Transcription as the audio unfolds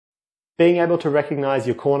Being able to recognize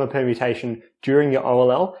your corner permutation during your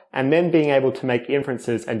OLL and then being able to make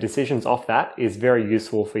inferences and decisions off that is very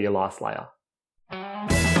useful for your last layer.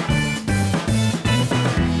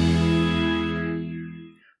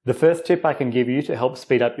 The first tip I can give you to help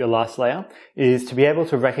speed up your last layer is to be able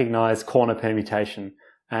to recognize corner permutation,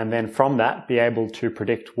 and then from that be able to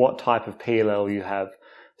predict what type of PLL you have.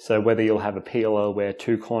 So whether you'll have a PLL where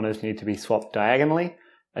two corners need to be swapped diagonally,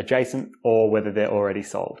 adjacent, or whether they're already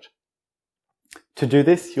solved. To do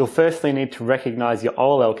this, you'll firstly need to recognize your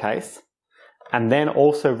OLL case, and then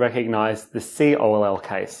also recognize the COLL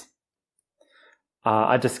case.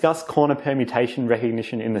 I discussed corner permutation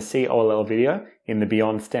recognition in the COLL video in the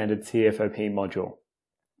Beyond Standard CFOP module.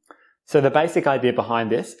 So the basic idea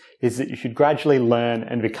behind this is that you should gradually learn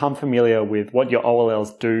and become familiar with what your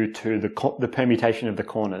OLLs do to the permutation of the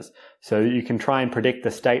corners, so that you can try and predict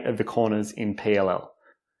the state of the corners in PLL.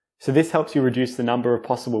 So this helps you reduce the number of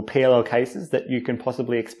possible PLL cases that you can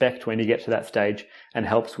possibly expect when you get to that stage, and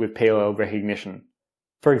helps with PLL recognition.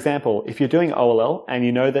 For example, if you're doing OLL and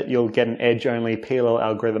you know that you'll get an edge-only PLL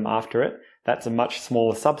algorithm after it, that's a much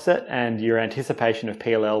smaller subset and your anticipation of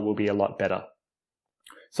PLL will be a lot better.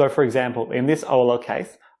 So for example, in this OLL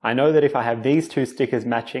case, I know that if I have these two stickers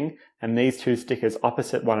matching and these two stickers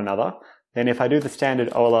opposite one another, then if I do the standard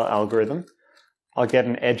OLL algorithm, I'll get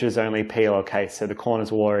an edges-only PLL case, so the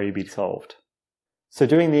corners will already be solved. So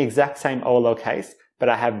doing the exact same OLL case, but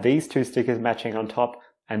I have these two stickers matching on top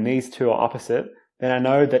and these two are opposite, then I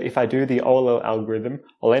know that if I do the OLL algorithm,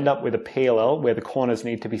 I'll end up with a PLL where the corners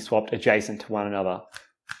need to be swapped adjacent to one another.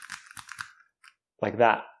 Like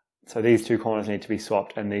that. So these two corners need to be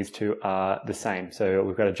swapped and these two are the same. So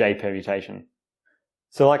we've got a J permutation.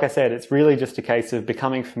 So like I said, it's really just a case of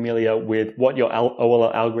becoming familiar with what your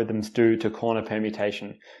OLL algorithms do to corner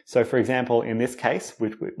permutation. So for example, in this case,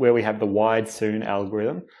 where we have the wide soon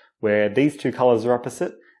algorithm, where these two colors are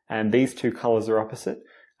opposite and these two colors are opposite,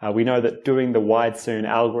 we know that doing the wide soon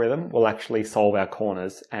algorithm will actually solve our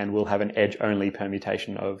corners and we'll have an edge-only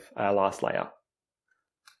permutation of our last layer.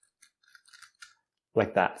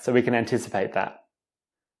 Like that. So we can anticipate that.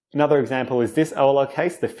 Another example is this OLL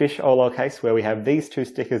case, the fish OLL case, where we have these two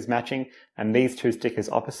stickers matching and these two stickers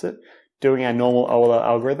opposite. Doing our normal OLL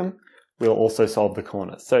algorithm, we'll also solve the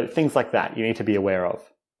corners. So things like that you need to be aware of.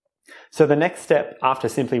 So the next step after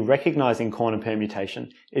simply recognizing corner permutation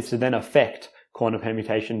is to then affect corner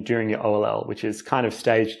permutation during your OLL, which is kind of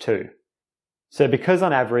stage 2. So because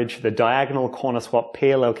on average the diagonal corner swap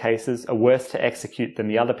PLL cases are worse to execute than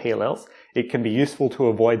the other PLLs, it can be useful to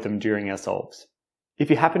avoid them during our solves. If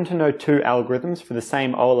you happen to know two algorithms for the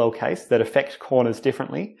same OLL case that affect corners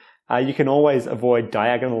differently, you can always avoid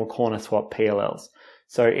diagonal corner swap PLLs.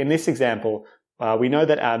 So in this example, we know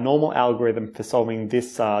that our normal algorithm for solving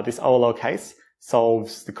this OLL case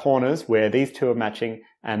solves the corners where these two are matching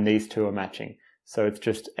and these two are matching. So it's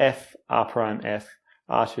just F, R prime, F,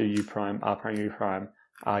 R2, U prime, R prime, U prime,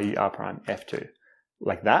 RU, R prime, F2.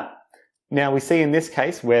 Like that. Now we see in this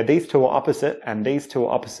case where these two are opposite and these two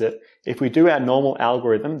are opposite, if we do our normal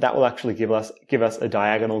algorithm, that will actually give us a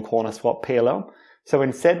diagonal corner swap PLL. So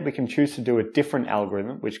instead we can choose to do a different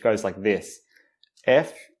algorithm which goes like this.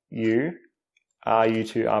 F, U,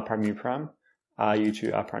 RU2, R prime, U prime,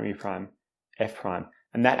 RU2, R prime, U prime, F prime.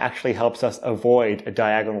 And that actually helps us avoid a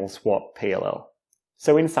diagonal swap PLL.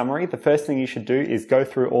 So in summary, the first thing you should do is go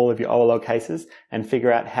through all of your OLL cases and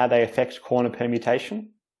figure out how they affect corner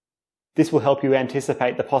permutation. This will help you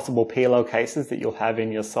anticipate the possible PLL cases that you'll have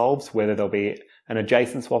in your solves, whether there'll be an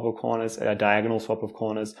adjacent swap of corners, a diagonal swap of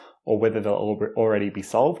corners, or whether they'll already be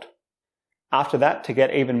solved. After that, to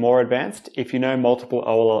get even more advanced, if you know multiple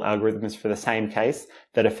OLL algorithms for the same case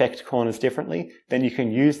that affect corners differently, then you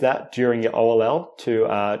can use that during your OLL to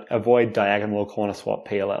avoid diagonal corner swap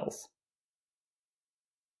PLLs.